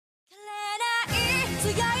強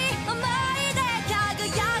い想いで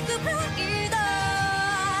輝くプライド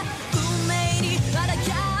運命に抗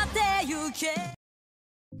ってゆけ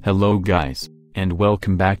Hello guys, and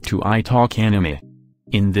welcome back to I Talk Anime.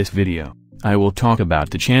 In this video, I will talk about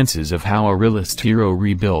the chances of how a realist hero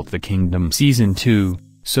rebuilt the kingdom season 2,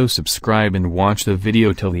 so subscribe and watch the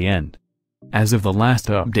video till the end. As of the last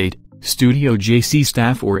update, Studio JC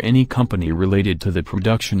staff or any company related to the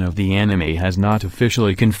production of the anime has not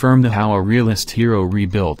officially confirmed how a realist hero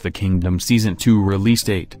rebuilt the kingdom season 2 release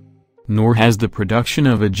date. Nor has the production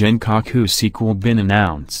of a Genkaku sequel been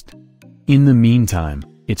announced. In the meantime,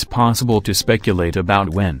 it's possible to speculate about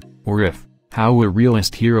when, or if, how a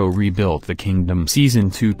realist hero rebuilt the kingdom season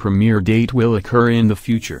 2 premiere date will occur in the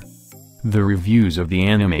future. The reviews of the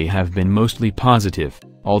anime have been mostly positive,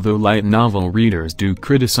 although light novel readers do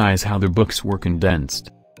criticize how the books were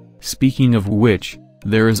condensed. Speaking of which,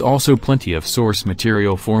 there is also plenty of source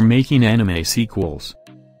material for making anime sequels.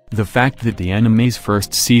 The fact that the anime's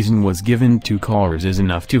first season was given 2 callers is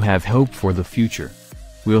enough to have hope for the future.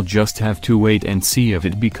 We'll just have to wait and see if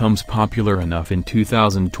it becomes popular enough in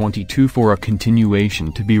 2022 for a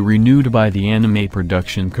continuation to be renewed by the anime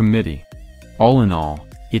production committee. All in all,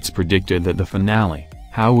 it's predicted that the finale,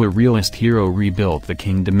 How a Realist Hero Rebuilt the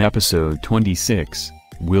Kingdom episode 26,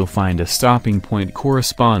 will find a stopping point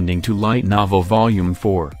corresponding to light novel volume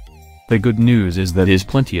 4. The good news is that is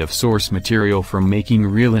plenty of source material from making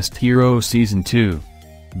Realist Hero season 2.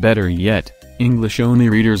 Better yet, English-only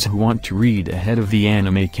readers who want to read ahead of the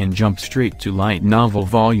anime can jump straight to light novel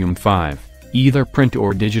volume 5, either print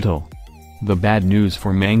or digital. The bad news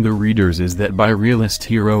for manga readers is that by Realist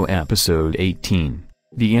Hero episode 18,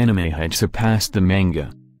 the anime had surpassed the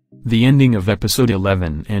manga. The ending of episode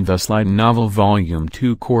 11 and thus light novel volume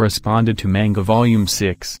 2 corresponded to manga volume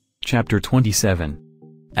 6, chapter 27.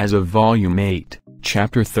 As of volume 8,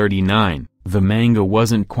 chapter 39, the manga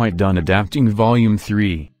wasn't quite done adapting volume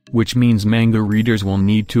 3, which means manga readers will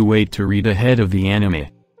need to wait to read ahead of the anime.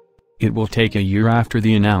 It will take a year after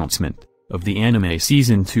the announcement of the anime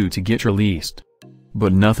season 2 to get released.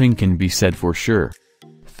 But nothing can be said for sure.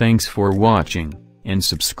 Thanks for watching, and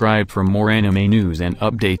subscribe for more anime news and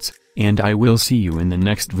updates, and I will see you in the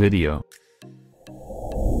next video.